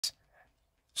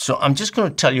So I'm just going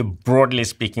to tell you, broadly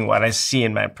speaking, what I see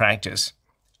in my practice.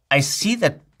 I see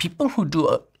that people who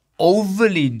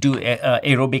overly do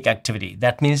aerobic activity,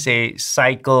 that means they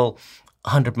cycle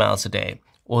 100 miles a day,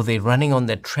 or they're running on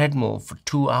their treadmill for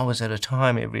 2 hours at a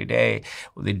time every day,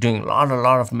 or they're doing a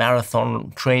lot of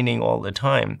marathon training all the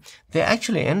time, they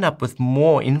actually end up with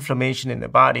more inflammation in the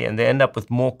body, and they end up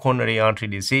with more coronary artery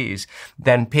disease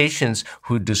than patients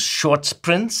who do short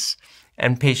sprints,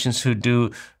 and patients who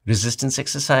do resistance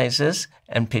exercises,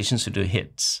 and patients who do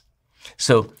HIITs.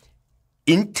 So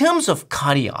in terms of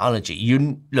cardiology,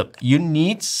 you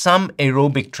need some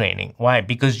aerobic training. Why?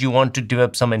 Because you want to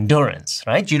develop some endurance,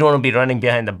 right? You don't want to be running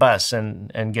behind the bus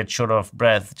and get short of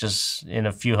breath just in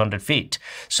a few hundred feet.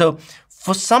 So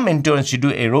for some endurance, you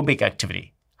do aerobic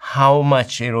activity. How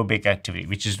much aerobic activity?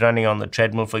 Which is running on the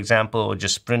treadmill, for example, or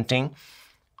just sprinting?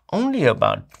 Only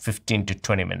about 15 to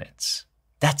 20 minutes.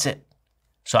 That's it.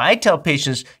 So I tell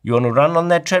patients, you want to run on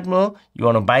that treadmill, you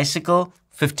want to bicycle,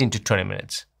 15 to 20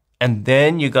 minutes. And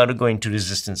then you got to go into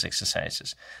resistance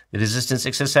exercises. The resistance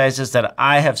exercises that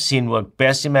I have seen work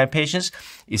best in my patients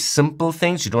is simple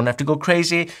things. You don't have to go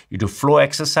crazy. You do floor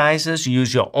exercises. You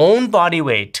use your own body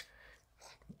weight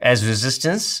as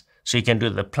resistance. So you can do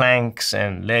the planks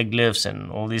and leg lifts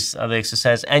and all these other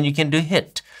exercises. And you can do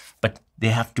HIIT, but they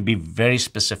have to be very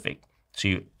specific. So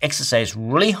you exercise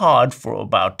really hard for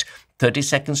about 30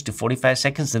 seconds to 45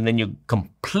 seconds, and then you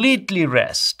completely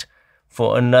rest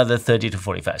for another 30 to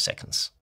 45 seconds.